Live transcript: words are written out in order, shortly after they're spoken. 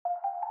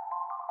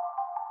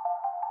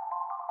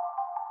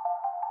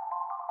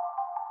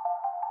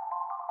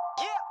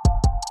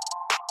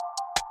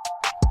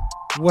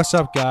What's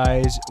up,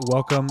 guys?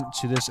 Welcome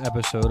to this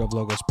episode of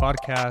Logos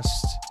Podcast.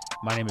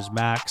 My name is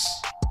Max.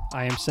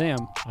 I am Sam.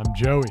 I'm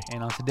Joey.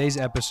 And on today's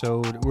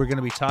episode, we're going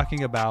to be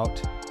talking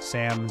about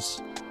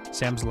Sam's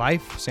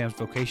life, Sam's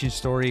vocation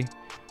story,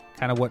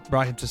 kind of what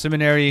brought him to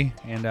seminary,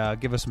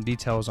 and give us some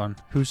details on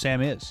who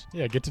Sam is.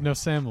 Yeah, get to know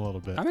Sam a little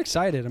bit. I'm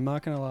excited. I'm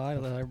not going to lie.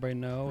 Let everybody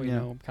know, you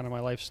know, kind of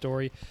my life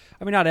story.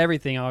 I mean, not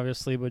everything,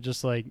 obviously, but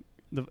just like,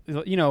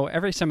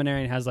 every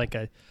seminarian has like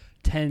a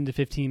 10 to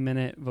 15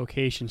 minute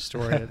vocation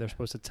story that they're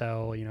supposed to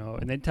tell,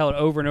 and they tell it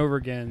over and over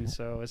again.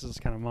 So this is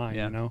kind of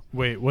mine,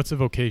 Wait, what's a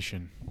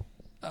vocation?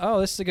 Oh,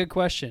 this is a good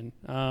question.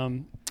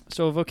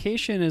 So a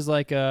vocation is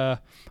like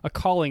a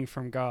calling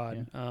from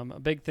God. Yeah. A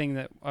big thing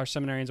that our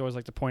seminarians always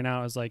like to point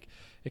out is like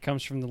it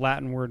comes from the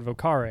Latin word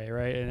vocare,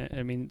 right? And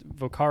I mean,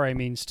 vocare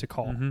means to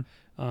call.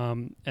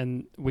 Mm-hmm.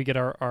 And we get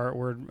our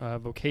word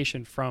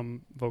vocation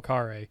from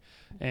vocare.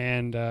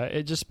 And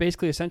it just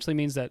basically essentially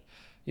means that,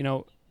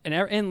 in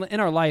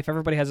our life,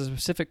 everybody has a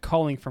specific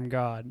calling from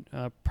God.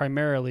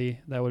 Primarily,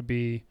 that would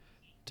be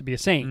to be a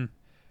saint.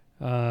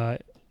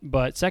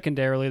 But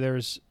secondarily,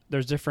 there's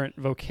different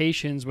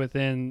vocations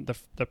within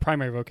the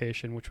primary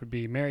vocation, which would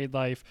be married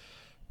life,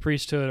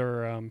 priesthood,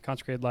 or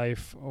consecrated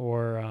life,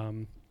 or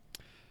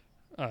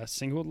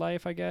single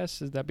life, I guess.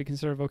 Does that be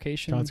considered a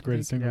vocation?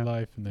 Consecrated single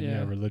life, and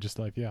then religious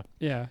life,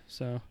 Yeah,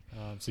 so...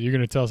 so you're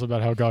going to tell us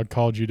about how God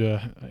called you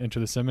to enter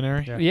the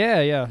seminary?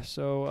 Yeah.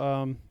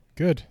 So...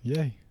 Good,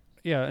 yay.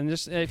 Yeah, and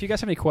just if you guys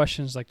have any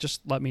questions,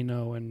 just let me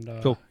know, and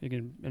cool. You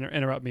can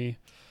interrupt me.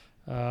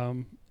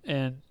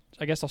 And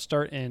I guess I'll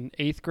start in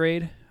 8th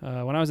grade.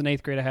 When I was in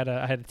 8th grade, I had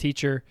a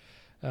teacher,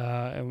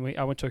 and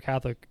I went to a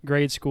Catholic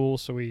grade school,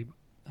 so we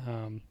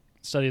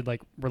studied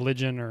like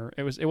religion, or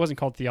it wasn't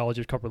called theology;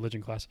 it was called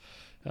religion class,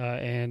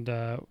 and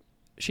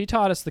she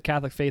taught us the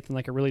Catholic faith in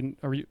like a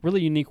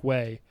really unique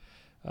way.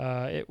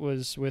 It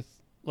was with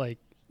like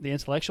the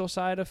intellectual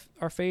side of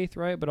our faith,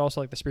 right, but also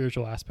like the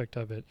spiritual aspect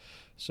of it.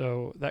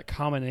 So that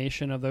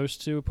combination of those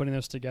two, putting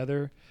those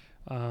together,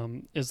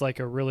 is like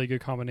a really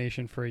good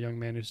combination for a young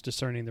man who's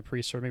discerning the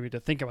priesthood, maybe to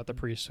think about the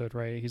priesthood,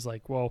 right? He's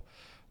like, well,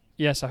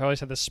 yes, I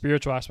always had this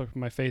spiritual aspect of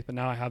my faith, but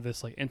now I have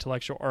this like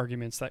intellectual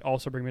arguments that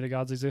also bring me to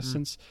God's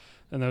existence.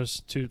 And those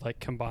two like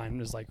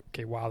combined is like,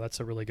 okay, wow, that's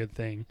a really good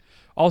thing.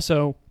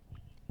 Also,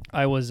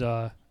 I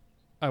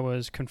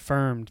was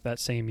confirmed that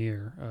same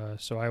year.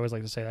 So I always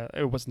like to say that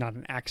it was not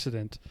an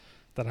accident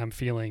that I'm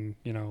feeling,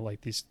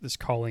 like this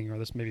calling or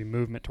this maybe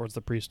movement towards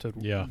the priesthood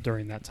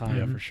during that time.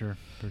 Yeah,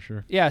 for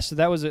sure. Yeah, so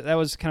that was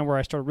kind of where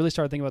I really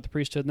started thinking about the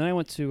priesthood. And then I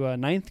went to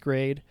 9th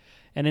grade,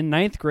 and in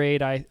 9th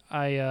grade,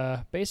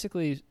 I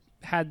basically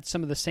had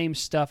some of the same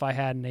stuff I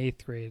had in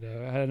 8th grade.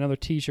 I had another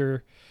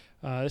teacher,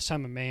 this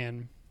time a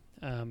man,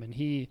 and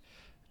he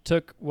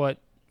took what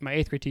my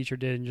 8th grade teacher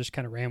did and just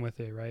kind of ran with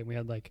it, right? We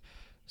had like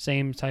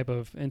same type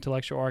of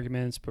intellectual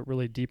arguments, but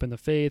really deep in the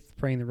faith,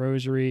 praying the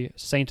rosary,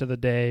 saint of the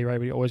day, right?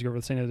 We always go over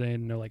the saint of the day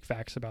and know like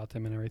facts about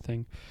them and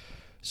everything.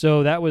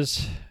 So that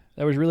was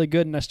really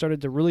good, and I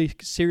started to really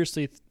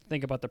seriously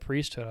think about the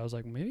priesthood. I was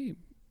like, maybe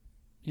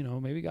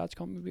God's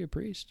calling me to be a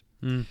priest.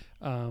 Can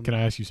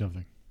I ask you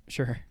something?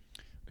 Sure.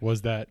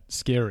 Was that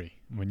scary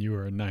when you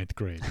were in 9th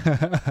grade?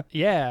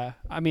 Yeah,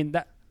 I mean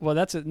that. Well,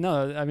 that's it.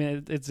 No, I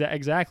mean it's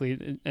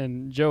exactly.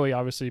 And Joey,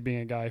 obviously being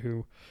a guy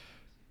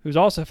who's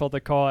also felt the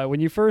call. When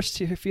you first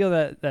feel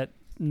that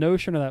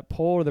notion of that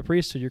pull to the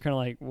priesthood, you're kind of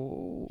like,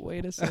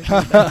 wait a second.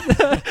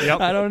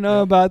 I don't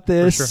know about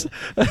this.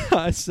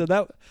 Sure.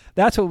 So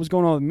that's what was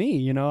going on with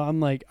me. I'm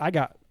like, I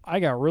got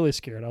really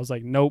scared. I was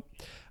like, nope,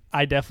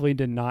 I definitely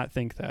did not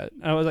think that.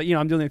 I was like,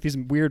 I'm doing like these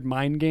weird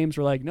mind games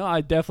where like, no, I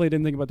definitely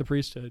didn't think about the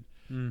priesthood.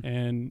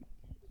 And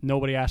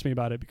nobody asked me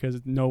about it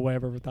because no one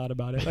ever thought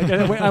about it. Like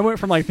I went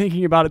from like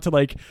thinking about it to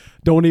like,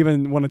 don't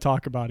even want to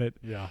talk about it.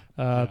 Yeah.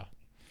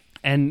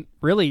 And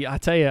really, I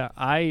tell you,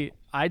 I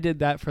did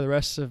that for the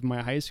rest of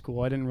my high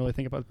school. I didn't really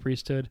think about the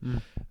priesthood.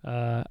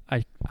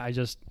 I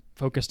just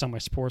focused on my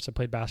sports. I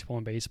played basketball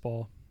and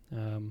baseball,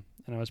 and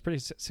I was pretty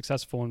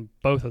successful in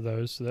both of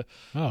those. So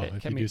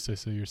if you do say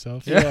so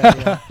yourself.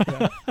 Yeah.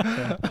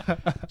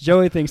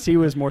 Joey thinks he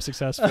was more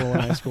successful in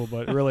high school,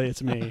 but really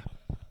it's me.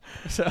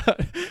 So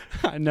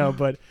no,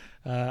 but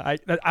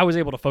I was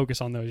able to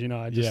focus on those.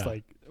 I just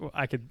like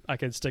I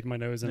could stick my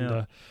nose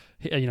into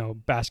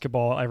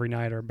basketball every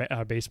night or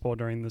baseball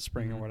during the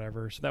spring or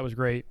whatever. So that was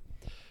great.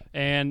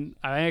 And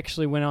I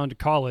actually went on to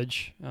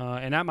college,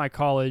 and at my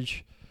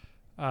college,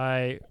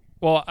 I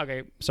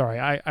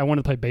wanted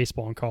to play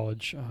baseball in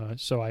college.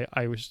 So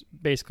I was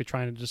basically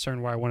trying to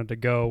discern where I wanted to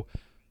go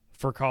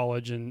for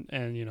college,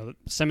 and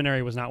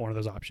seminary was not one of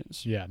those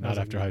options. Yeah, not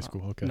after high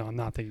school. Okay. No, I'm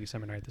not thinking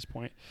seminary at this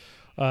point.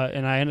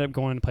 And I ended up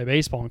going to play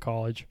baseball in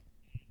college.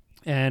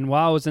 And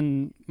while I was at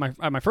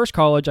my first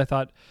college, I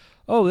thought,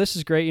 oh, this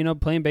is great,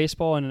 playing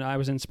baseball, and I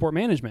was in sport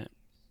management.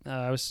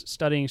 I was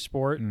studying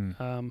sport, and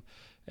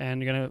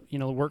going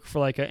to, work for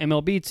like an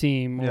MLB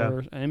team or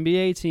an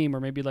NBA team or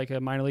maybe like a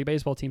minor league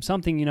baseball team,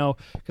 something,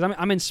 because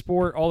I'm in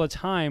sport all the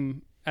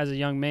time as a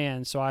young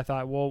man. So I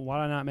thought, well,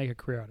 why not make a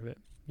career out of it?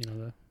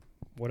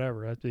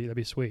 whatever. That'd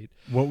be sweet.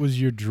 What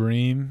was your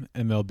dream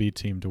MLB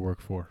team to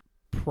work for?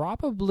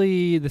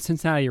 Probably the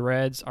Cincinnati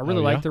Reds. I really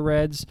Oh, like yeah? the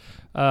Reds,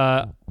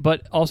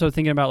 but also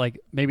thinking about like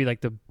maybe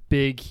like the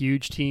big,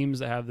 huge teams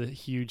that have the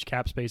huge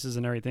cap spaces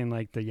and everything,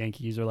 like the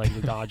Yankees or like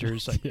the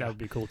Dodgers. Like Yeah. that would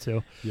be cool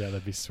too. Yeah,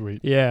 that'd be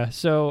sweet. Yeah.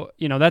 So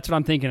that's what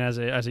I'm thinking as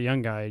a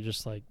young guy.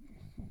 Just like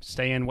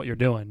stay in what you're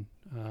doing.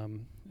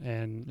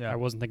 And Yeah. I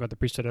wasn't thinking about the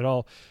priesthood at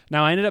all.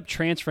 Now I ended up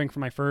transferring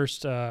from my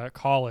first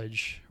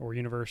college or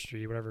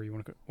university, whatever you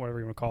want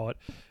to call it,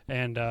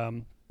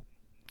 and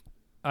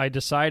I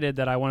decided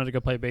that I wanted to go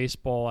play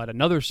baseball at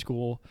another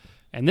school.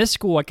 And this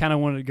school I kind of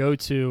wanted to go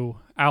to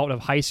out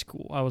of high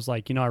school. I was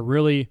like, I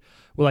really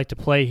would like to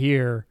play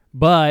here,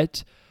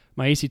 but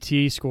my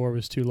ACT score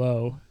was too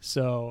low.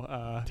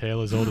 So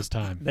Tale as old as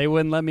time. they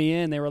wouldn't let me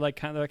in. They were like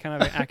kind of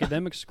an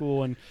academic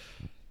school, and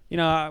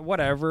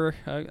whatever.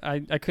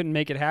 I couldn't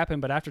make it happen.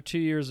 But after 2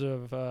 years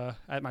of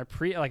at my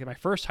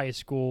first high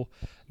school,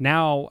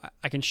 now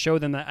I can show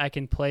them that I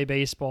can play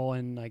baseball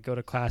and like go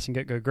to class and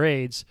get good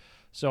grades.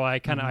 So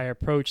I I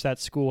approached that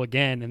school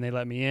again, and they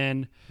let me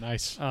in.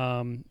 Nice.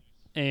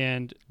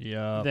 And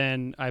Yeah.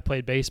 then I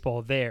played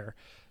baseball there.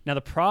 Now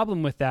the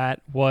problem with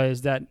that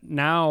was that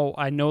now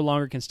I no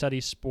longer can study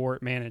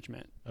sport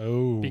management.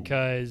 Oh.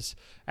 Because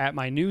at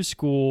my new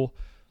school,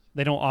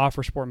 they don't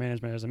offer sport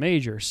management as a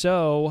major.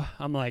 So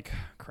I'm like,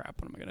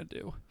 crap, what am I going to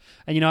do?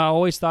 And, I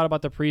always thought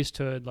about the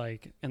priesthood,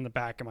 like in the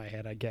back of my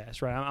head, I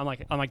guess, right? I'm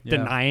like Yeah.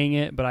 denying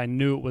it, but I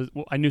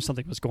knew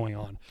something was going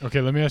on. Okay,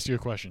 let me ask you a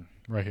question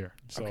right here.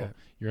 So Okay.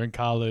 you're in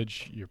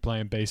college, you're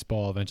playing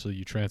baseball, eventually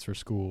you transfer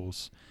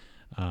schools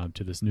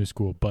to this new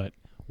school, but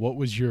what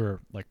was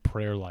your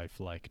prayer life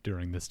like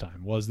during this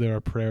time? Was there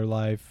a prayer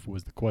life?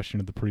 Was the question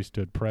of the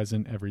priesthood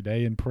present every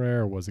day in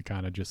prayer, or was it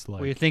kind of just like...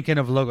 Were you thinking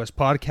of Logos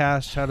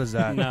podcast? How does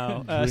that?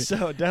 No,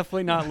 so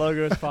definitely not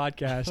Logos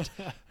podcast.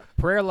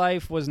 Prayer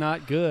life was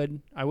not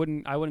good. I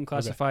wouldn't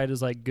classify it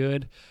as like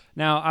good.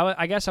 Now,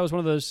 I guess I was one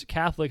of those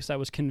Catholics that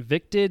was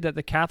convicted that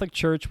the Catholic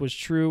Church was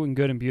true and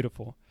good and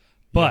beautiful,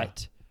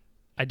 but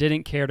I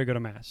didn't care to go to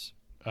mass.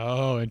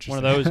 Oh,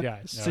 interesting. One of those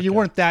guys. So you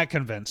weren't that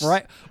convinced,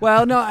 Right.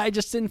 Well, no, I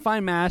just didn't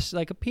find mass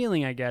like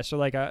appealing, I guess, or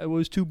like it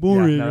was too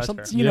boring no, or that's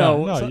something. fair.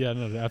 No,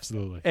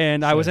 absolutely.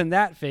 And I was Same. in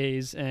that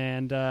phase,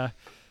 and I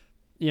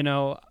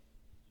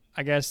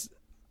guess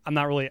I'm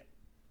not really.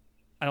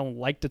 I don't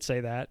like to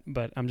say that,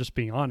 but I'm just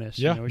being honest.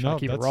 Yeah, we try to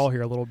keep it that's- raw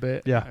here a little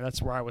bit. Yeah.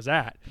 That's where I was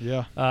at.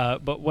 Yeah.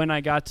 But when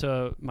I got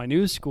to my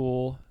new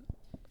school,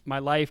 my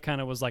life kind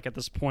of was like at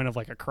this point of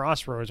like a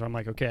crossroads where I'm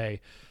like,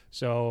 okay,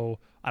 so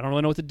I don't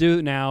really know what to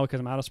do now because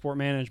I'm out of sport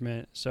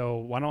management. So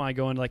why don't I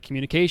go into like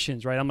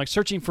communications, right? I'm like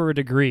searching for a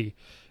degree.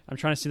 I'm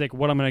trying to see like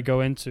what I'm going to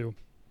go into.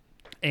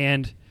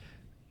 And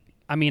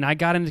I mean, I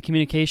got into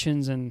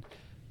communications, and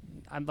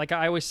I'm like,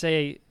 I always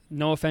say,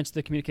 no offense to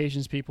the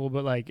communications people,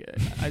 but like,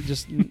 I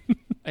just,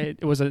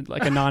 it was a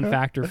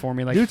non-factor for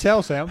me. Like, Do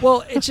tell, Sam.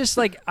 well, it's just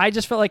like I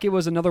just felt like it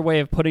was another way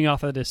of putting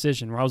off a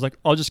decision where I was like,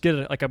 I'll just get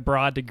a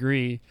broad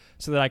degree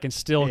so that I can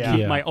still Yeah.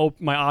 keep Yeah.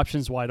 my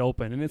options wide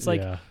open. And it's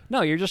like, Yeah.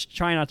 no, you're just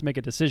trying not to make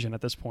a decision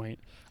at this point.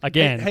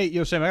 Again,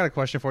 Hey, Sam, I got a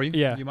question for you.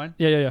 Yeah. You mind?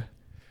 yeah.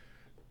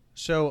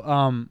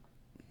 So,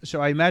 so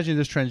I imagine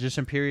this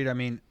transition period. I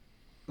mean,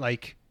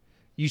 like,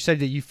 you said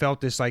that you felt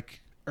this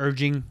like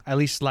urging, at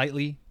least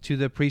slightly, to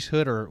the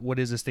priesthood, or what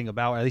is this thing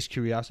about? At least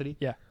curiosity.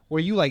 Yeah. Were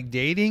you like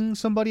dating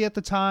somebody at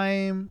the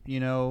time?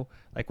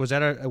 Like was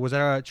that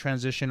a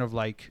transition of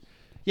like,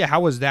 yeah? How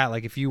was that?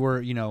 Like if you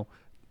were,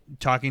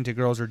 talking to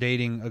girls or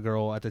dating a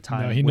girl at the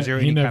time, No, was there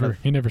any kind of?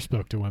 he never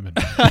spoke to women.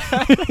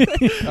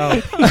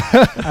 Oh,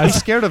 he's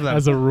scared of them.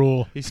 As a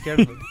rule. He's scared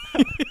of them.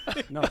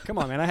 No, come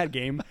on, man. I had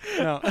game.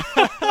 No.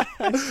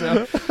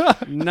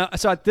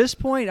 So at this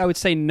point, I would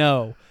say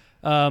no.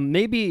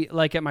 Maybe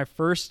like at my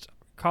first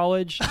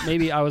college,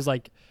 maybe I was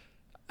like,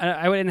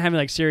 I didn't have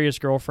like serious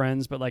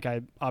girlfriends, but like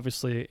I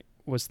obviously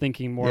was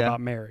thinking more Yeah.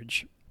 about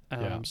marriage.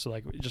 Yeah. So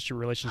like just your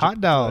relationship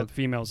Hot dog. with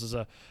females is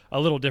a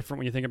little different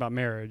when you think about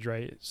marriage,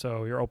 right?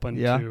 So you're open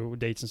Yeah. to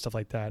dates and stuff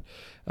like that.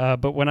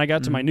 But when I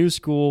got to my Mhm. new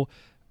school,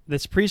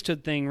 this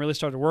priesthood thing really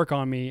started to work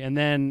on me. And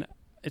then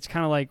it's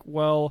kind of like,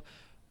 well,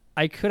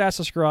 I could ask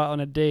this girl out on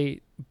a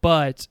date,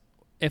 but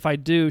if I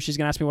do, she's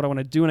going to ask me what I want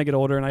to do when I get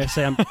older. And I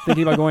say, I'm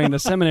thinking about going into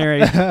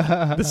seminary.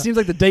 This seems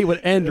like the date would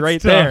end right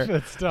there.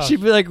 It's tough.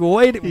 She'd be like,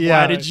 wait,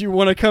 Yeah. why did you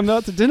want to come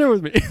out to dinner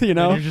with me? You And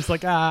know? you're just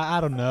like,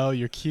 I don't know.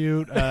 You're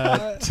cute.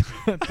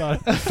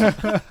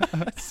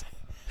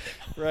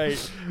 Right.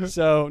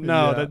 So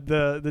no, Yeah.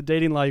 the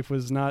dating life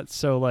was not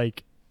so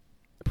like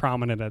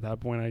prominent at that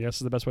point, I guess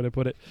is the best way to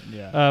put it.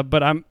 Yeah.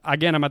 But I'm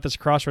at this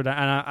crossroad, and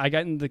I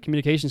got into the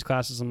communications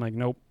classes. I'm like,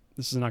 nope,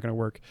 this is not going to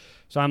work.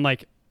 So I'm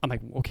like,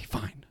 okay,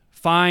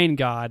 fine,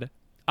 God,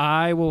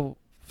 I will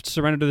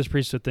surrender to this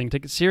priesthood thing,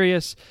 take it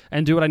serious,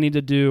 and do what I need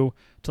to do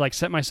to like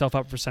set myself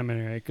up for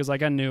seminary, because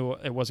like I knew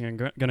it wasn't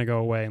going to go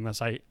away unless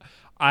the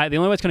only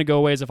way it's going to go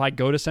away is if I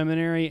go to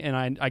seminary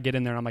and I get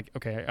in there and I'm like,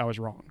 okay, I was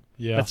wrong.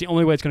 Yeah. That's the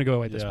only way it's going to go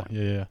away at this yeah, point.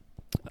 yeah.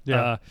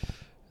 Yeah.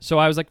 So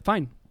I was like,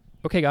 fine,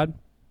 okay, God,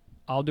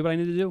 I'll do what I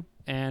need to do.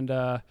 And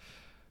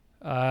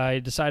I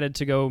decided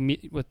to go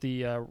meet with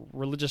the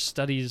religious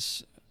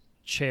studies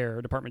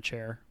department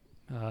chair,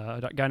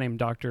 a guy named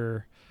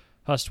Dr.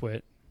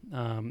 Hustwit,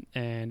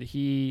 and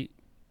he,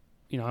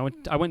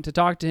 I went to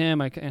talk to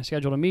him. I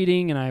scheduled a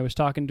meeting, and I was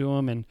talking to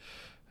him and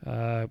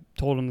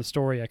told him the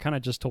story I kind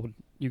of just told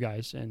you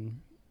guys,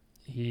 and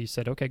he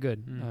said, "Okay,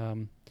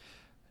 good."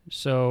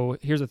 So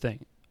here's the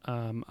thing: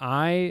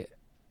 I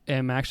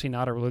am actually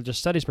not a religious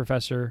studies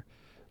professor.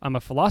 I'm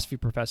a philosophy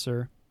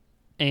professor,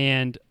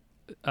 and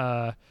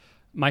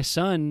my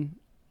son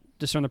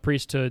discerned the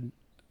priesthood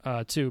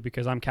too,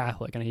 because I'm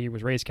Catholic and he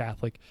was raised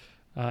Catholic,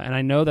 and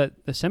I know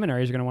that the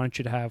seminaries are going to want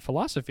you to have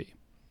philosophy.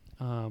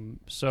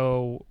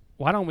 So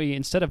why don't we,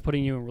 instead of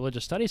putting you in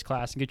religious studies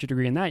class and get your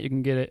degree in that, you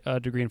can get a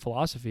degree in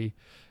philosophy,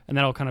 and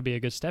that'll kind of be a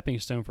good stepping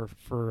stone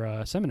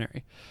for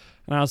seminary.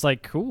 And I was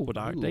like, cool,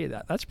 Doc,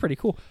 that's pretty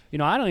cool.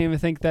 I don't even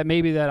think that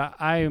maybe that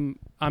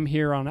I'm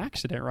here on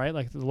accident, right?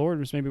 Like the Lord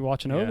was maybe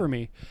watching over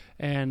me.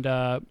 And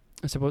I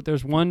said, but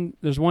there's one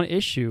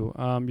issue.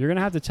 You're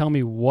gonna have to tell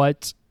me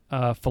what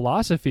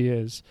philosophy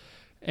is.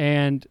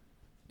 And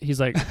he's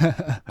like,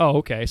 oh,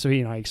 okay. So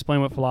he, I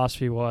explained what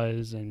philosophy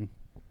was and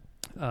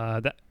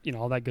that,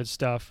 all that good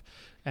stuff.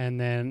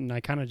 And then I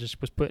kind of just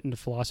was put into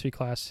philosophy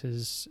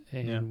classes,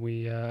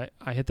 and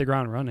I hit the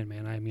ground running,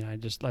 man. I mean, I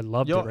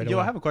loved it right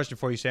away. I have a question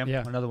for you, Sam.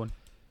 Yeah. Another one.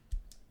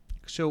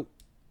 So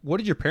what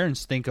did your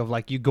parents think of,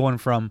 like, you going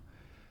from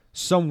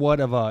somewhat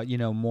of a,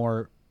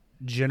 more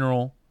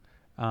general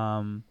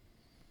career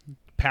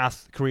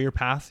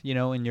path,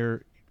 in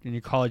your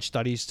college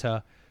studies,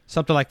 to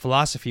something like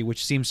philosophy,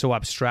 which seems so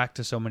abstract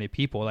to so many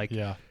people? Like,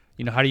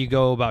 how do you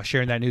go about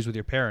sharing that news with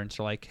your parents?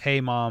 Or like, hey,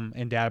 Mom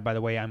and Dad, by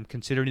the way, I'm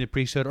considering the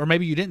priesthood. Or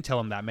maybe you didn't tell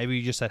them that. Maybe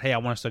you just said, hey, I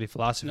want to study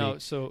philosophy. No,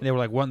 so and they were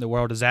like, what in the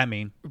world does that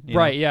mean?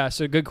 Right, yeah.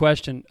 So good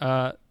question.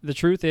 The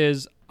truth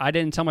is, I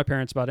didn't tell my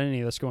parents about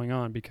any of this going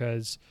on,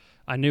 because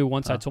I knew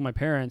once I told my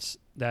parents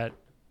that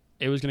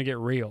it was going to get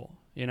real.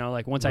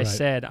 Like once I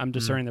said, I'm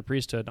discerning the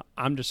priesthood,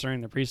 I'm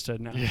discerning the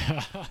priesthood now.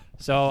 Yeah.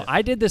 So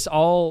I did this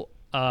all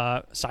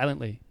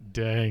silently.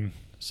 Dang.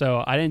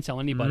 So I didn't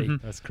tell anybody.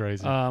 Mm-hmm. That's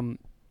crazy.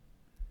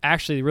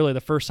 Actually, really,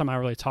 the first time I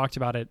really talked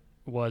about it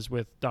was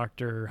with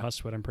Dr.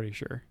 Hustwood, I'm pretty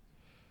sure.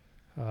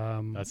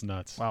 That's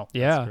nuts. Wow.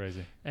 Yeah. That's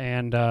crazy.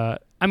 And, I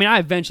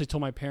eventually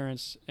told my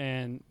parents,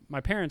 and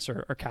my parents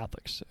are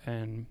Catholics,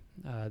 and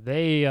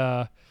they,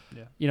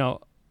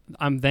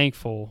 I'm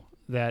thankful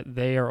that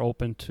they are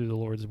open to the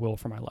Lord's will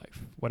for my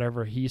life.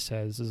 Whatever he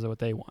says is what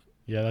they want.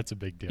 Yeah, that's a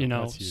big deal.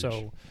 That's huge.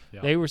 So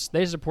Yeah.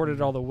 they supported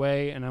it all the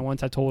way, and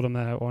once I told them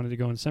that I wanted to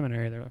go in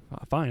seminary, they're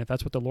like, fine, if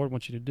that's what the Lord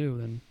wants you to do,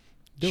 then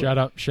do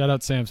it. Shout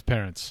out Sam's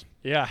parents.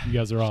 Yeah. You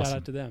guys are awesome. Shout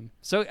out to them.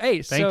 So,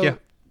 hey, Thank you.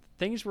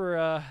 Things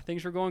were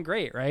going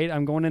great, right?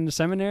 I'm going into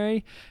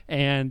seminary,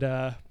 and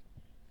I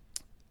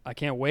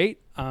can't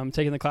wait. I'm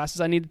taking the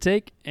classes I need to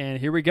take, and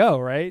here we go,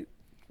 right?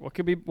 What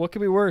could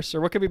be worse,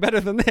 or what could be better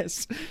than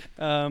this?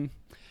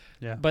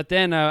 But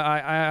then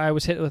I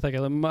was hit with like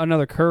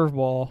another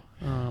curveball.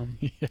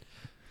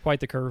 Quite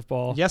the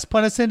curveball. Yes,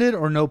 pun intended,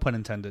 or no pun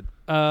intended?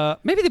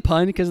 Maybe the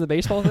pun because of the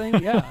baseball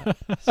thing. Yeah.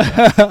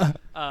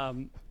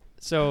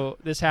 So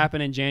this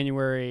happened in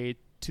January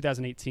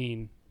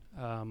 2018.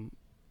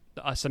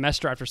 A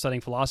semester after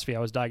studying philosophy, I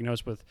was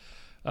diagnosed with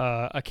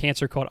a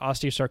cancer called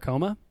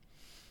osteosarcoma,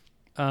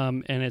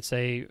 and it's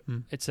a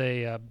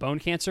bone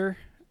cancer,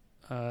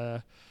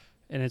 and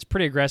it's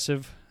pretty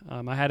aggressive.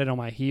 I had it on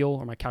my heel,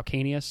 or my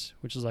calcaneus,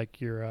 which is like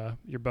your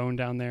bone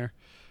down there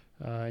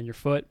in your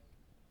foot,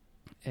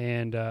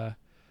 and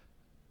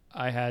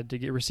I had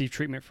to receive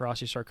treatment for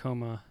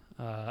osteosarcoma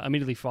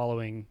immediately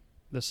following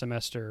the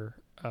semester.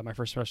 My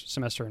first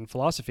semester in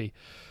philosophy.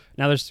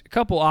 Now, there's a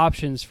couple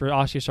options for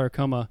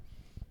osteosarcoma.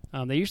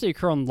 They usually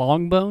occur on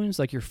long bones,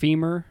 like your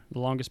femur, the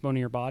longest bone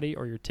in your body,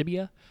 or your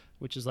tibia,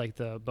 which is like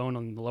the bone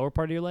on the lower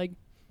part of your leg,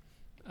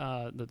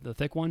 the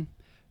thick one.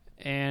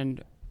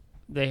 And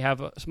they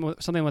have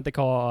something what they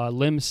call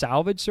limb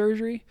salvage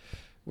surgery,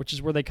 which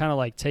is where they kind of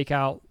like take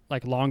out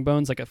like long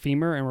bones, like a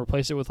femur, and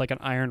replace it with like an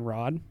iron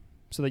rod,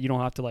 so that you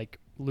don't have to like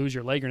lose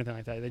your leg or anything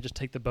like that. They just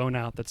take the bone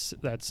out that's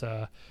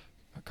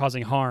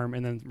causing harm,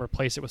 and then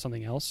replace it with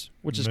something else,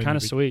 which is kind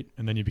of sweet.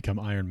 And then you become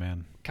Iron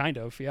Man. Kind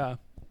of, yeah.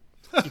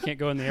 You can't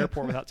go in the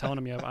airport without telling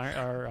them you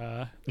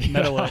have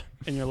metal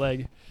in your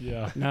leg.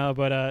 Yeah. No,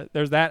 but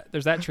there's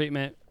that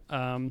treatment.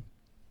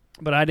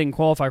 But I didn't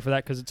qualify for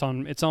that because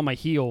it's on my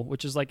heel,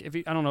 which is like,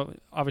 I don't know,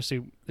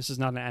 obviously this is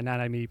not an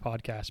anatomy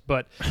podcast,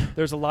 but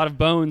there's a lot of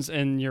bones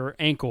in your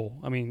ankle.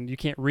 I mean, you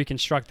can't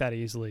reconstruct that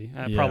easily.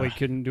 I probably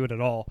couldn't do it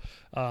at all.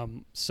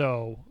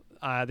 So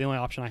the only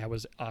option I had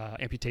was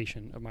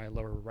amputation of my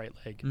lower right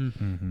leg.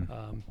 Mm-hmm.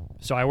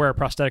 So I wear a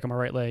prosthetic on my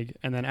right leg,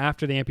 and then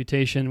after the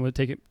amputation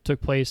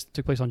took place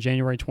on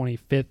January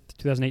 25th,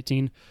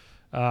 2018.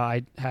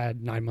 I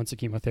had 9 months of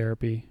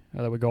chemotherapy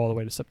that would go all the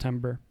way to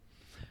September.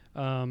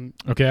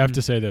 Okay, I have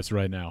to say this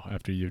right now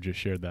after you've just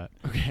shared that.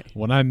 Okay.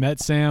 When I met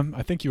Sam,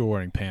 I think you were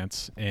wearing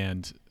pants,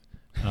 and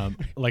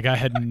like I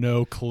had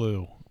no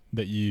clue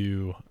that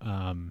you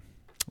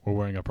were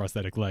wearing a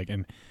prosthetic leg.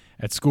 And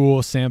at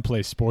school, Sam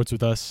plays sports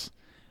with us.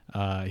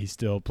 He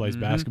still plays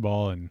Mhm.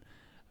 basketball and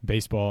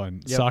baseball,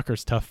 and Yep.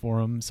 soccer's tough for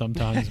him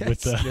sometimes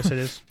with the Yes, it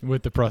is.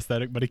 with the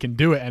prosthetic, but he can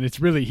do it, and it's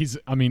really he's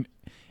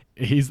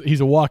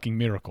a walking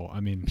miracle. I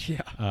mean,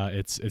 Yeah.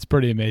 it's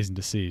pretty amazing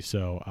to see.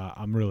 So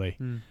I'm really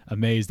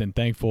amazed and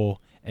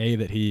thankful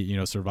that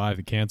he survived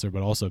the cancer,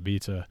 but also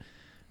to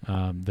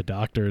the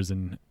doctors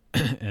and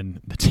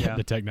and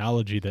the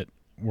technology that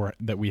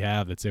we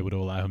have that's able to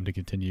allow him to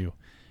continue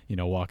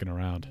walking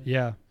around.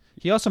 Yeah.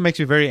 He also makes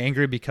me very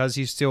angry because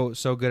he's still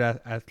so good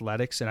at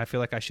athletics, and I feel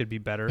like I should be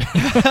better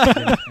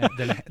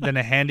than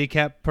a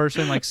handicapped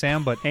person like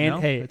Sam. But no,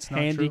 it's not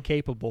handy true.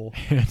 capable.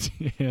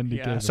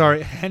 Handicapable.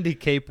 Sorry, handy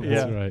capable.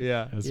 That's right.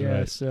 Yeah. That's Yeah.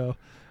 right. So,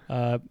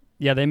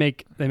 they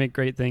make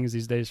great things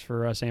these days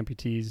for us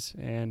amputees.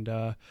 And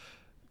to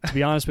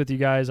be honest with you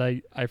guys,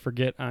 I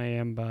forget I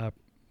am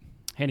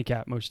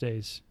handicapped most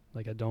days.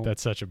 Like I don't.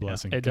 That's such a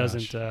blessing. It Gosh,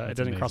 doesn't. It that's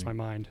doesn't cross amazing.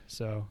 my mind.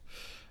 So,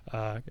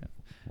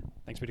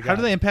 thanks be to God. How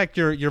do they impact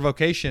your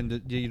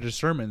vocation, your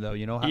discernment, though?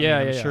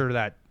 I'm sure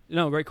that.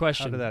 No, great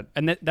question. How did that?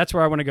 And that's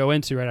where I want to go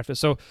into right after.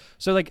 So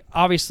like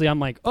obviously I'm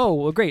like, oh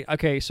well, great.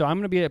 Okay, so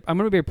I'm gonna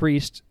be a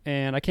priest,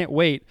 and I can't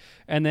wait.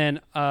 And then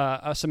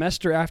a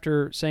semester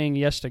after saying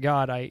yes to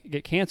God, I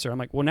get cancer. I'm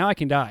like, well, now I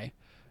can die.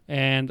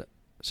 And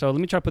so let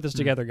me try to put this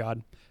together,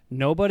 God.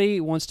 Nobody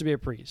wants to be a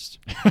priest.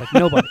 Like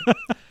nobody.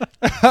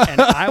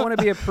 And I want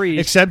to be a priest.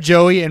 Except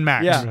Joey and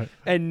Max. Yeah. Right.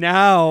 And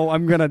now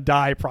I'm going to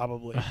die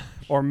probably.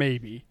 Or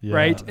maybe. Yeah,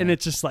 right? right. And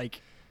it's just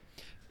like,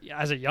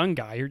 as a young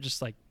guy, you're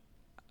just like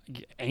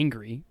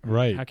angry.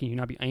 Right. How can you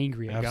not be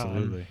angry at God?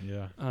 Absolutely.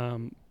 Yeah.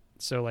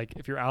 So like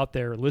if you're out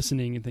there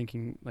listening and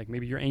thinking like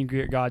maybe you're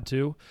angry at God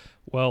too,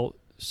 well,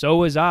 so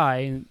was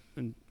I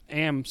and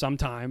am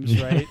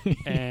sometimes, right?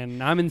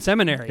 And I'm in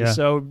seminary. Yeah.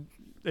 So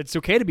it's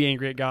okay to be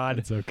angry at God.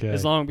 It's okay.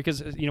 As long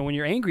because when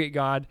you're angry at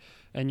God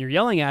and you're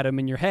yelling at him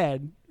in your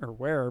head or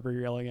wherever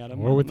you're yelling at him,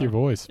 or with your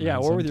voice. yeah,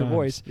 man, or with your sometimes.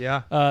 voice,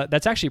 Yeah.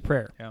 that's actually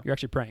prayer. Yeah. You're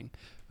actually praying.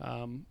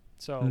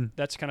 So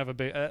that's kind of a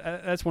big.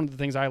 That's one of the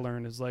things I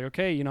learned is like,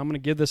 okay, I'm going to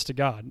give this to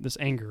God, this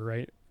anger,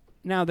 right?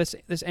 Now this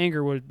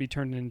anger would be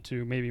turned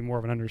into maybe more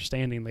of an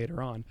understanding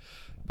later on,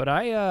 but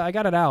I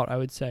got it out, I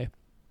would say.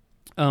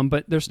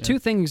 But there's two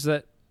things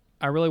that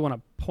I really want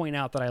to point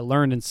out that I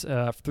learned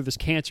through this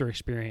cancer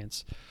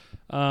experience.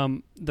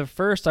 The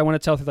first I want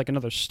to tell through like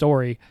another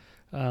story.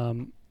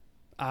 When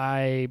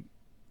I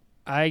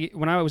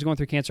was going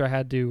through cancer, I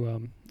had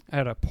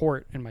a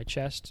port in my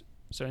chest.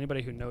 So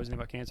anybody who knows anything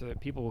about cancer,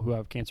 that people who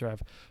have cancer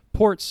have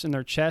ports in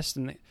their chest,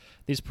 and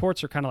these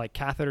ports are kind of like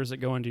catheters that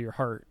go into your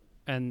heart.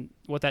 And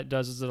what that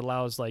does is it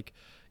allows like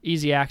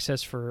easy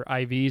access for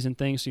IVs and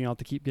things, so you don't have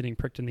to keep getting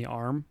pricked in the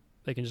arm.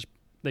 They can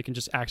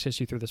just access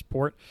you through this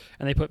port,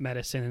 and they put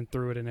medicine in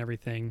through it and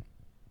everything.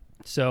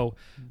 So,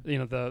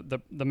 the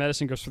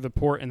medicine goes through the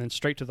port and then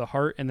straight to the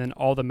heart, and then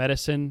all the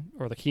medicine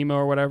or the chemo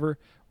or whatever,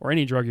 or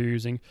any drug you're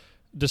using,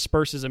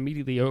 disperses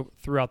immediately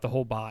throughout the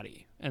whole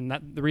body. And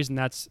the reason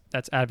that's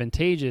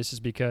advantageous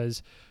is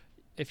because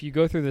if you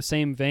go through the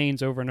same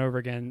veins over and over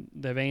again,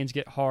 the veins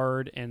get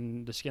hard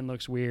and the skin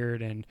looks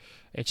weird, and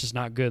it's just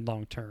not good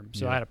long term.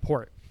 So I had a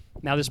port.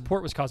 Now this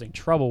port was causing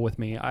trouble with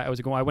me. I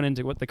went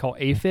into what they call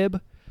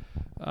AFib.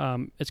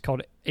 It's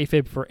called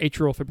AFib for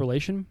atrial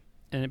fibrillation,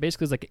 and it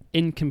basically is like an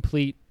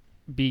incomplete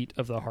beat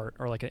of the heart,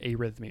 or like an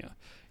arrhythmia.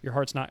 Your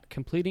heart's not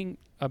completing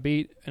a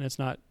beat, and it's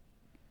not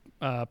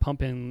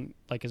pumping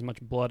like as much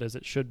blood as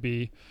it should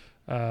be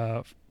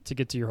to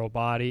get to your whole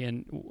body.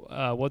 And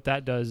what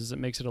that does is it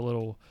makes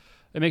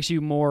you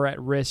more at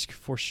risk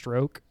for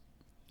stroke,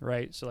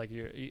 right? So like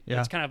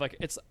it's kind of like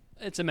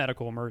it's a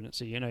medical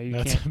emergency. You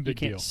That's a big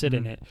can't deal. sit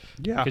in it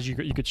because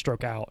you could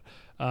stroke out.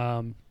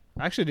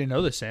 I actually didn't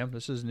know this, Sam.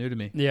 This is new to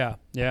me.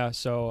 Yeah.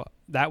 So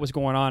that was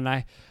going on.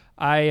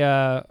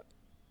 I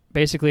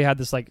basically had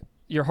this like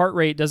your heart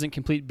rate doesn't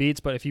complete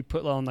beats, but if you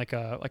put on like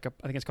a I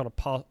think it's called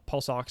a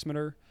pulse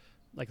oximeter,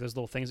 like those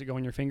little things that go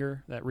in your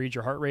finger that read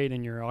your heart rate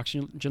and your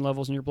oxygen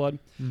levels in your blood.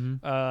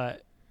 Mm-hmm.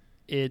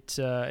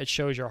 It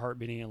shows your heart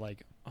beating at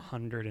like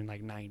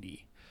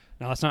 190.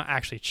 Now that's not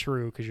actually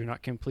true because you're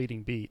not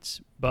completing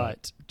beats,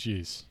 but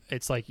jeez,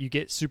 it's like you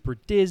get super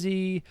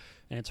dizzy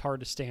and it's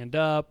hard to stand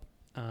up,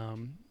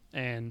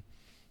 and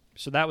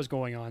so that was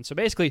going on. So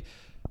basically,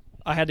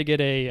 I had to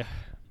get a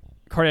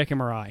cardiac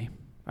MRI.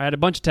 I had a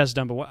bunch of tests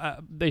done, but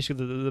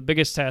basically the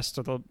biggest test,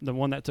 or the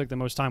one that took the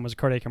most time, was a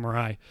cardiac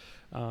MRI.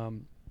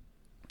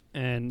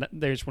 And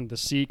they just wanted to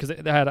see because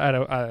I had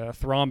a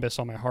thrombus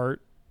on my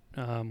heart,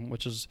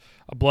 which is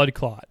a blood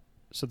clot.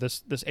 So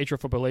this atrial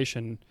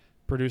fibrillation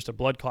produced a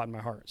blood clot in my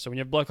heart. So when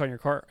you have blood clot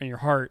in your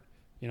heart,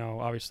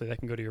 obviously that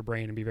can go to your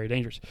brain and be very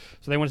dangerous.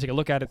 So they want to take a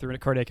look at it through a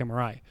cardiac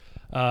MRI.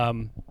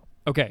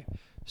 Okay,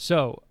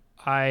 so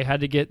I had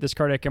to get this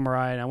cardiac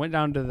MRI, and I went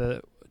down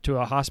to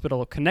a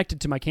hospital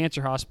connected to my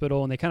cancer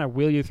hospital, and they kind of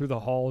wheel you through the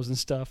halls and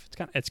stuff.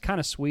 It's kind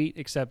of sweet,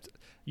 except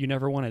you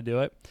never want to do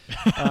it.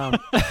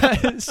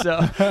 So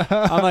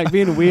I'm like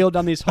being wheeled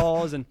down these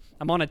halls, and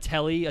I'm on a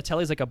telly. A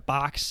telly is like a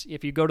box.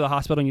 If you go to the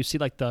hospital and you see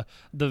like the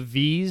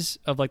V's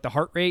of like the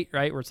heart rate,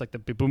 right, where it's like the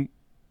boom,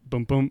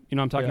 boom, boom. You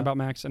know what I'm talking Yeah. about,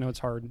 Max? I know it's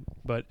hard,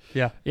 but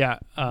Yeah. yeah.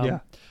 Yeah.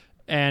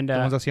 And The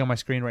ones I see on my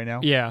screen right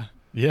now. yeah,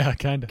 Yeah,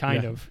 kind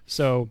kind of.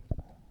 So,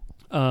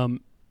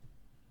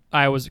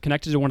 I was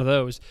connected to one of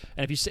those,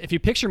 and if you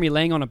picture me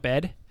laying on a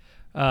bed,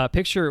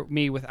 picture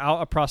me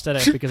without a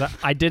prosthetic because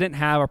I didn't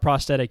have a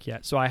prosthetic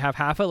yet. So I have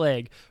half a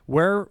leg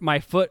where my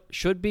foot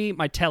should be.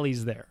 My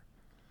telly's there,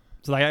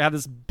 so like I have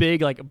this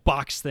big like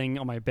box thing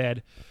on my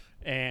bed,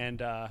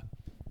 and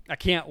I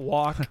can't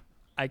walk.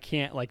 I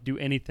can't like do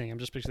anything. I'm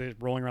just basically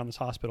rolling around this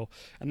hospital,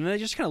 and then they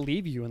just kind of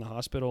leave you in the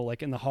hospital,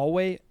 like in the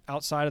hallway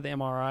outside of the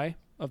MRI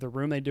of the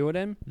room they do it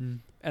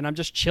in, and I'm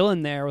just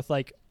chilling there with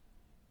like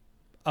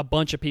a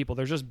bunch of people.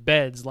 There's just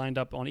beds lined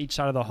up on each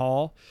side of the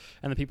hall,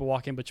 and the people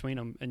walk in between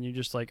them, and you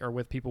just like are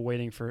with people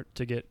waiting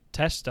to get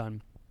tests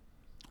done.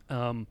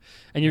 And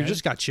you're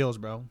Just got chills,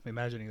 bro.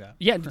 Imagining that.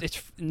 yeah,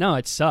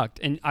 it sucked,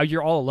 and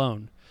you're all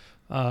alone.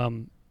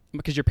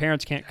 Because your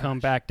parents can't come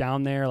back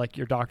down there, like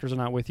your doctors are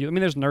not with you. I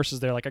mean, there's nurses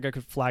there. Like I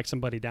could flag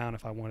somebody down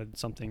if I wanted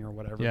something or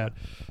whatever. Yeah.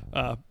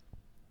 But,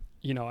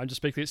 I'm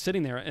just basically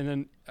sitting there, and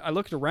then I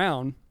looked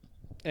around,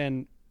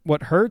 and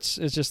what hurts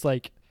is just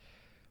like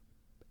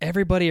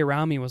everybody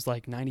around me was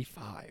like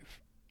 95,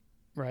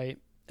 right?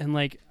 And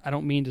like I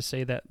don't mean to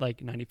say that like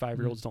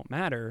 95-year-olds don't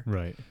matter.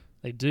 Right.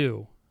 They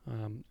do,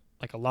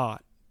 like a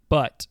lot,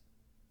 but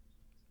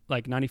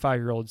like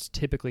 95-year-olds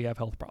typically have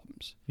health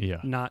problems, Yeah.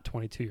 not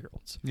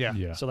 22-year-olds. Yeah.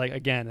 Yeah. So like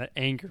again, that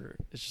anger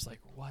is just like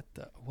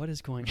what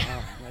is going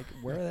on? Like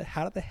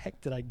how the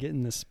heck did I get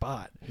in this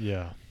spot?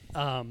 Yeah.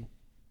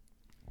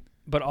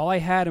 But all I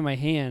had in my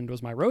hand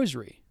was my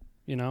rosary,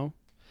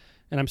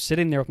 and I'm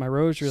sitting there with my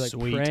rosary, like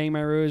Sweet. praying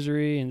my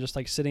rosary, and just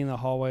like sitting in the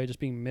hallway, just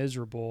being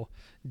miserable,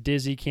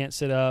 dizzy, can't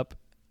sit up,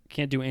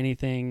 can't do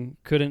anything,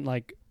 couldn't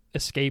like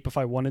escape if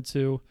I wanted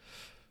to,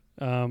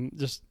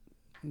 just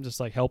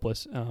like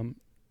helpless.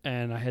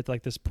 And I hit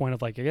like this point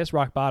of like, I guess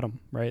rock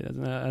bottom, right?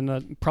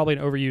 And probably an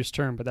overused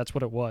term, but that's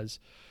what it was.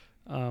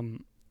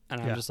 And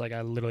I'm just like,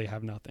 I literally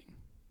have nothing,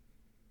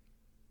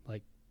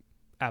 like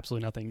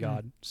absolutely nothing,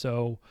 God.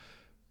 So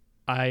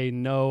I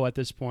know at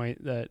this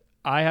point that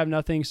I have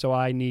nothing, so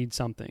I need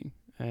something,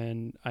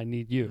 and I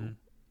need you.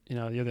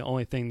 You're the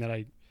only thing that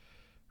I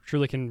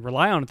truly can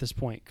rely on at this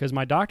point, because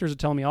my doctors are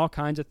telling me all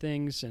kinds of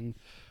things, and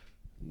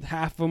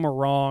half of them are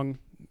wrong.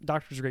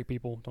 Doctors are great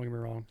people, don't get me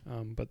wrong,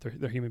 but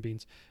they're human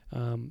beings.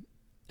 And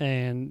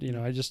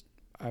I was just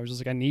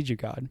like, I need you,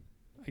 God.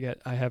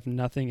 I have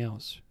nothing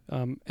else.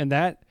 And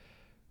that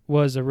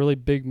was a really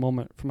big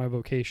moment for my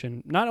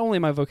vocation. Not only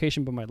my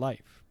vocation, but my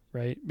life,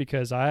 right?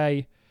 Because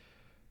I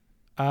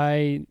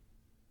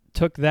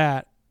took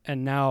that,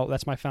 and now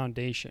that's my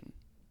foundation,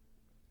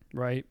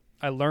 right?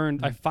 I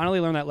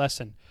finally learned that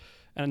lesson.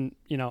 And,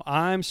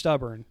 I'm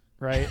stubborn,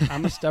 right?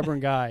 I'm a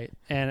stubborn guy,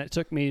 and it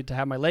took me to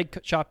have my leg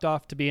chopped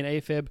off to be an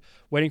AFib,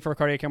 waiting for a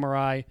cardiac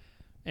MRI,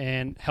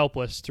 and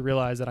helpless to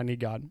realize that I need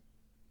God.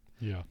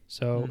 Yeah.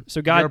 So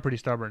God, You're pretty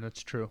stubborn.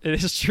 That's true.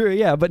 it is true,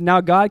 yeah. But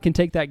now God can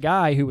take that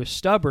guy who was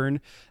stubborn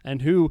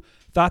and who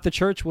thought the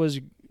church was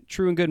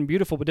true and good and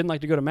beautiful, but didn't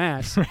like to go to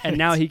mass, Right. and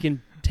now He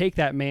can take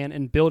that man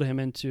and build him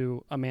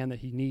into a man that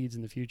He needs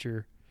in the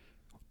future,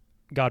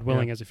 God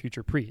willing, as a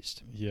future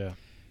priest. Yeah.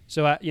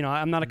 So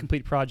I'm not a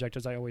complete project,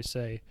 as I always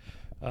say.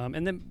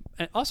 And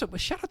also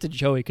shout out to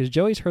Joey, because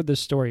Joey's heard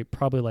this story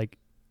probably like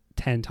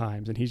 10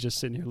 times, and he's just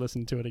sitting here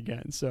listening to it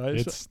again. So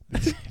It's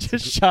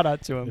just shout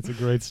out to him. It's a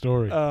great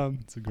story.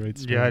 It's a great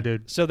story. Yeah,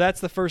 dude. So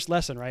that's the first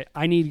lesson, right?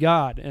 I need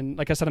God, and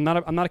like I said, I'm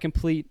not a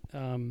complete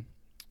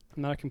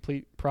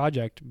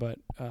project, but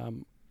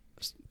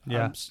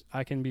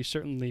I can be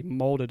certainly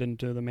molded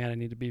into the man I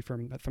need to be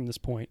from this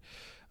point.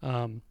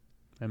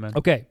 Amen.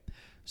 Okay,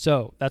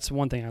 so that's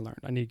one thing I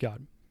learned. I need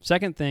God.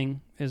 Second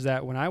thing is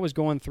that when I was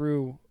going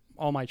through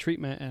all my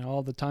treatment and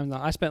all the time,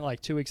 I spent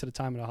like 2 weeks at a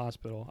time in a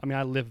hospital. I mean,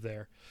 I lived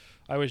there.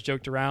 I always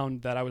joked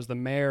around that I was the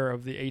mayor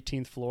of the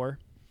 18th floor.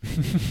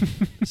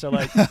 So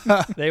like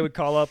they would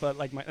call up at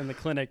like in the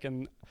clinic,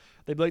 and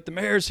they'd be like, "The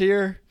mayor's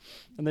here,"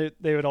 and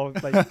they would all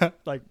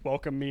like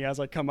welcome me as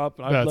I come up,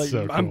 and I'd be like,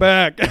 That's so "I'm cool.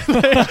 back."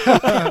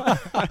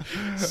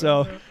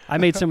 So I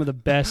made some of the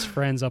best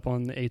friends up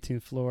on the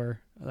 18th floor,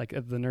 like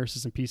of the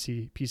nurses and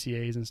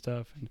PCAs and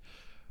stuff. And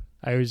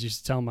I always used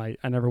to tell them I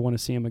never want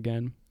to see them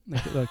again.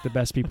 Like the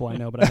best people I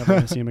know, but I never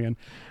want to see them again.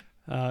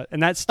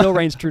 And that still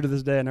reigns true to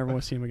this day. I never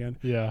want to see them again.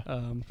 Yeah.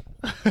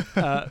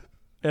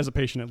 As a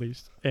patient, at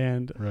least.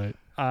 And Right.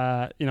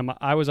 I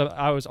was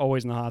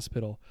always in the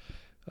hospital.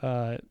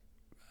 It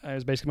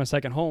was basically my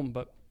second home.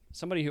 But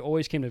somebody who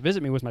always came to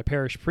visit me was my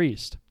parish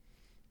priest.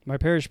 My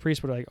parish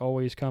priest would like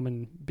always come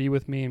and be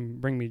with me and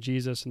bring me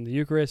Jesus and the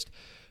Eucharist,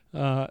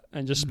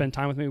 and just spend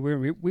time with me.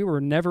 We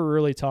were never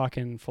really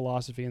talking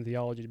philosophy and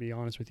theology, to be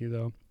honest with you,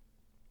 though.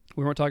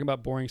 We weren't talking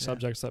about boring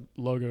subjects that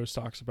Logos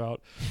talks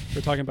about.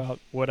 We're talking about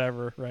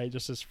whatever, right?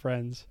 Just as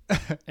friends.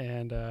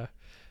 And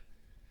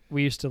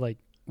we used to like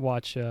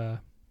watch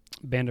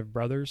Band of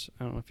Brothers.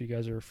 I don't know if you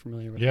guys are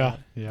familiar with that.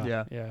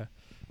 Yeah.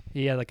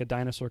 He had like a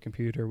dinosaur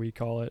computer, we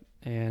call it,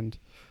 and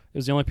it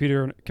was the only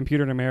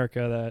computer in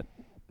America that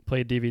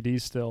played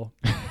DVDs still.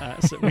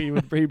 So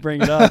we'd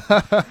bring it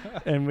up,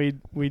 and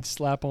we'd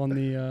slap on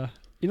the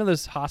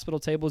those hospital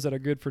tables that are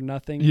good for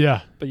nothing.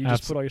 Yeah, but you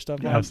just put all your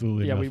stuff on.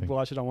 Absolutely. Yeah, nothing. we'd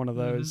watch it on one of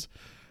those.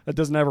 That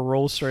doesn't have a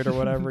roll straight or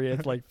whatever. You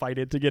have to like fight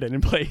it to get it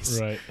in place.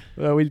 Right.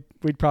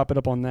 We'd prop it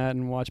up on that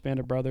and watch Band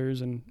of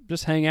Brothers and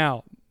just hang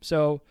out.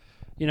 So,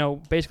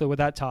 basically what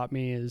that taught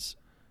me is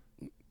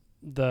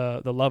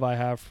the love I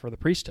have for the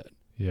priesthood.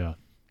 Yeah.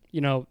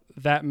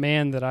 That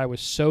man that I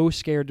was so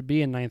scared to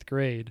be in 9th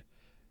grade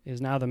is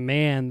now the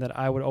man that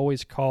I would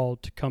always call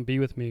to come be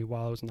with me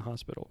while I was in the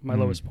hospital, my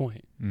lowest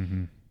point.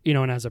 Mm-hmm.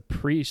 And as a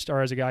priest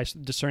or as a guy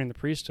discerning the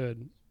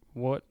priesthood,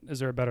 what is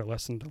there a better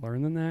lesson to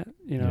learn than that?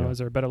 Is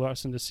there a better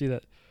lesson to see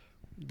that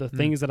the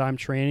things that I'm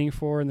training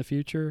for in the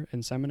future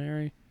in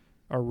seminary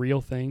are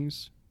real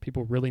things?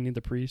 People really need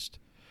the priest.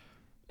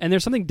 And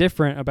there's something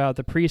different about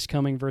the priest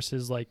coming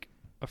versus like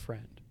a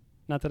friend.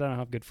 Not that I don't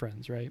have good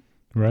friends, right?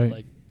 Right.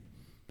 Like,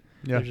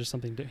 Yeah. there's just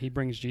something. He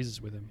brings Jesus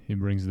with him. He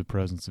brings the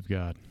presence of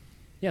God.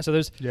 Yeah. So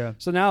there's. Yeah.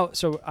 So now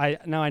I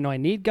know I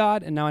need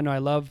God, and now I know I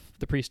love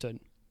the priesthood.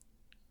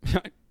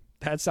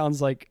 That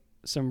sounds like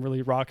some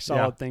really rock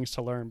solid things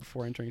to learn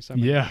before entering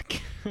seminary.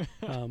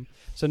 Yeah.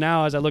 So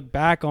now as I look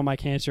back on my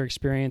cancer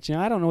experience,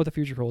 I don't know what the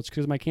future holds.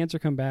 Because my cancer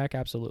come back?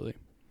 Absolutely.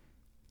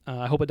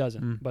 I hope it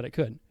doesn't, but it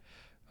could.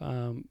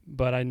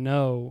 But I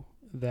know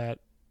that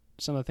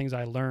some of the things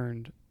I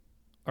learned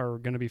are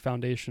going to be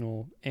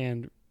foundational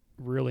and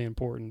really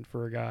important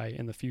for a guy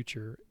in the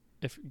future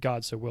if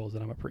God so wills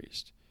that I'm a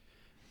priest.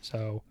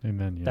 So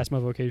Amen. Yeah. that's my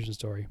vocation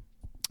story.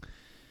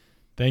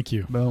 Thank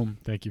you. Boom.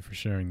 Thank you for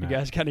sharing You that.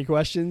 guys got any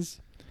questions?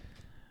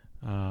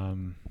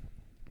 No,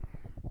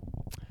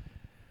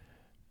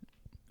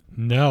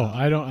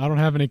 I don't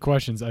have any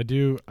questions.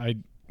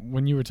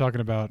 When you were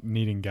talking about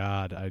needing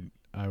God,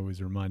 I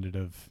was reminded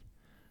of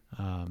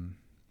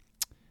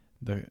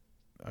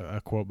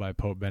a quote by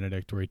Pope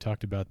Benedict where he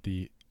talked about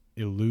the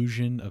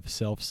illusion of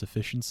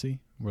self-sufficiency,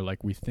 where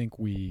like we think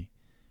we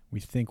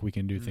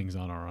can do things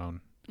on our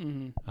own.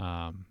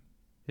 Mm-hmm.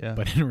 Yeah.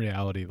 But in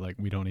reality, like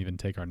we don't even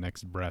take our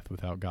next breath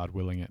without God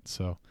willing it.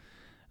 So,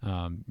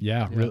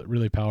 really,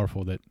 really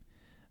powerful that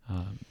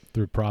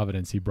through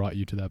providence, He brought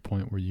you to that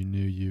point where you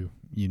knew you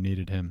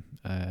needed Him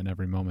in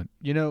every moment.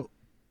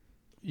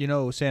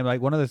 Sam,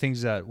 like one of the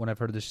things that when I've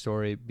heard this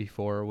story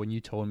before, when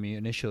you told me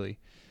initially,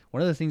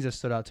 one of the things that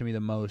stood out to me the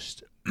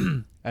most,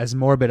 as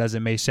morbid as it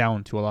may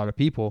sound to a lot of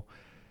people,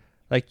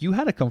 like you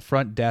had to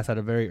confront death at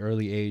a very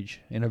early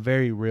age in a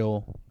very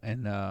real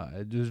and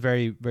there's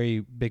very,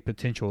 very big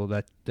potential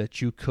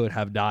that you could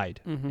have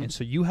died. Mm-hmm. And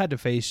so you had to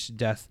face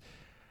death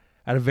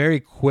at a very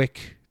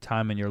quick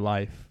time in your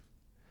life.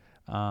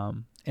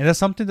 And that's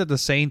something that the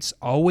saints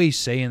always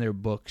say in their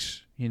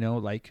books,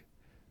 like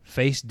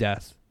face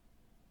death,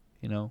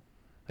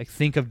 like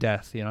think of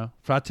death,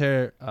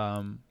 frater,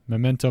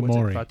 Memento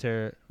mori.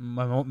 Frater,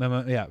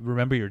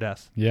 remember your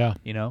death. Yeah.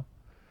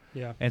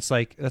 Yeah. And it's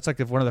like that's like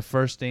one of the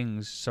first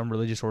things some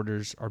religious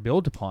orders are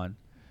built upon.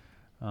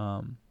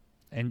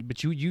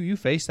 But you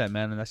face that,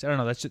 man, and I don't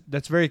know,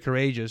 that's very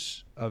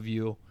courageous of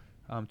you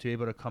to be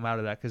able to come out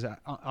of that, because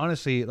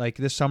honestly, like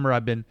this summer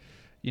I've been,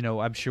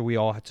 I'm sure we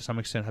all to some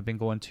extent have been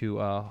going to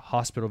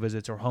hospital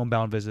visits or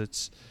homebound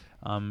visits,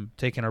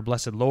 taking our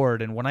blessed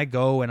Lord, and when I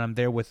go and I'm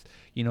there with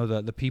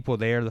the people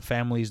there, the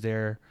families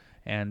there,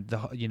 and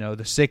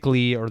the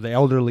sickly or the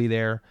elderly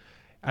there,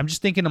 I'm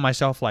just thinking to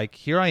myself, like,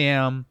 here I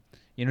am,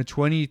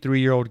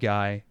 23-year-old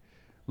guy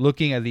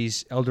looking at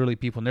these elderly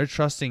people, and they're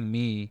trusting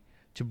me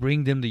to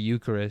bring them the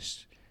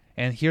Eucharist,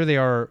 and here they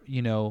are,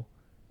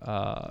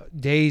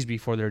 days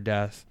before their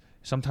death,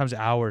 sometimes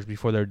hours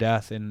before their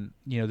death, and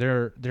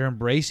they're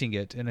embracing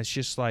it, and it's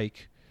just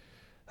like,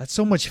 that's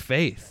so much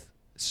faith,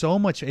 so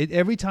much.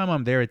 Every time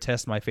I'm there, it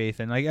tests my faith,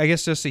 and I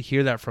guess just to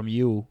hear that from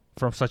you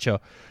from such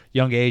a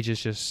young age is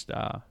just,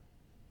 I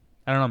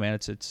don't know, man.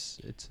 It's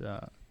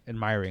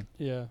admiring.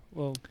 Yeah.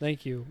 Well,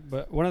 thank you.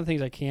 But one of the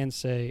things I can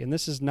say, and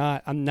this is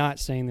not, I'm not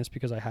saying this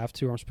because I have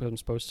to or I'm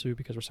supposed to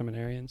because we're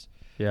seminarians,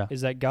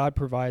 is that God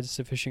provides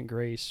sufficient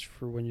grace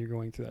for when you're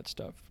going through that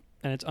stuff,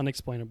 and it's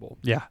unexplainable.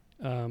 Yeah.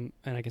 And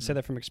I can say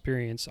that from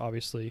experience,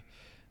 obviously,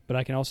 but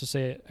I can also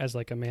say it as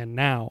like a man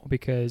now,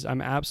 because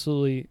I'm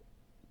absolutely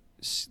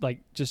like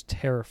just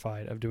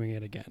terrified of doing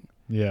it again.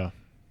 Yeah.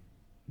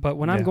 But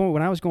when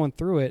I was going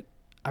through it,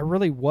 I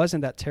really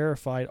wasn't that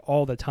terrified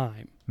all the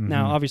time. Mm-hmm.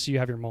 Now, obviously you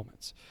have your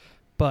moments,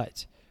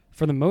 but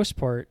for the most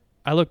part,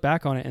 I look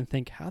back on it and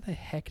think, how the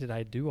heck did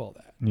I do all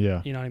that?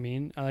 Yeah. You know what I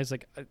mean? I was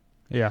like,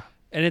 Yeah.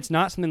 and it's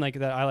not something like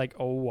that. I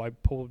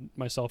pulled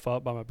myself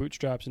up by my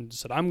bootstraps and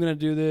said, I'm going to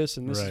do this,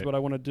 and this is what I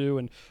want to do,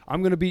 and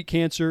I'm going to beat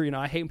cancer.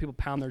 I hate when people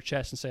pound their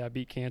chest and say I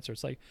beat cancer.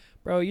 It's like,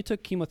 bro, you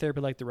took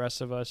chemotherapy like the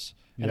rest of us,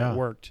 and it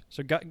worked.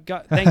 So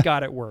thank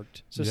God it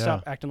worked. So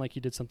stop acting like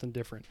you did something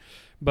different.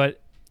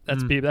 But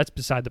that's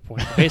beside the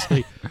point.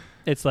 Basically,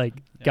 it's like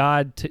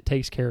God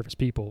takes care of His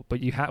people,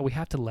 but we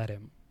have to let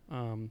Him.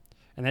 And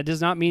that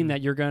does not mean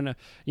that you're gonna,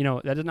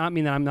 that does not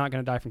mean that I'm not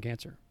gonna die from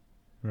cancer.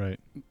 Right.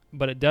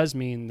 But it does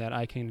mean that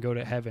I can go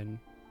to heaven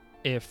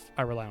if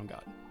I rely on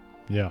God.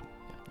 Yeah.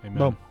 Amen.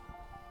 Boom.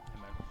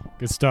 Amen.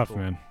 Good stuff, Cool.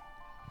 man.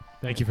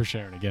 Thank you for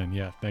sharing again.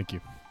 Yeah, thank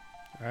you.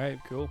 All right,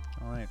 cool.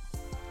 All right.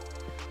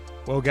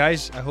 Well,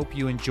 guys, I hope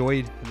you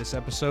enjoyed this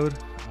episode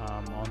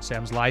on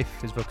Sam's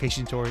life, his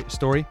vocation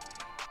story.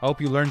 I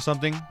hope you learned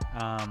something.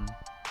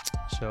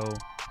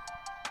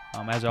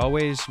 As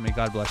always, may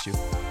God bless you.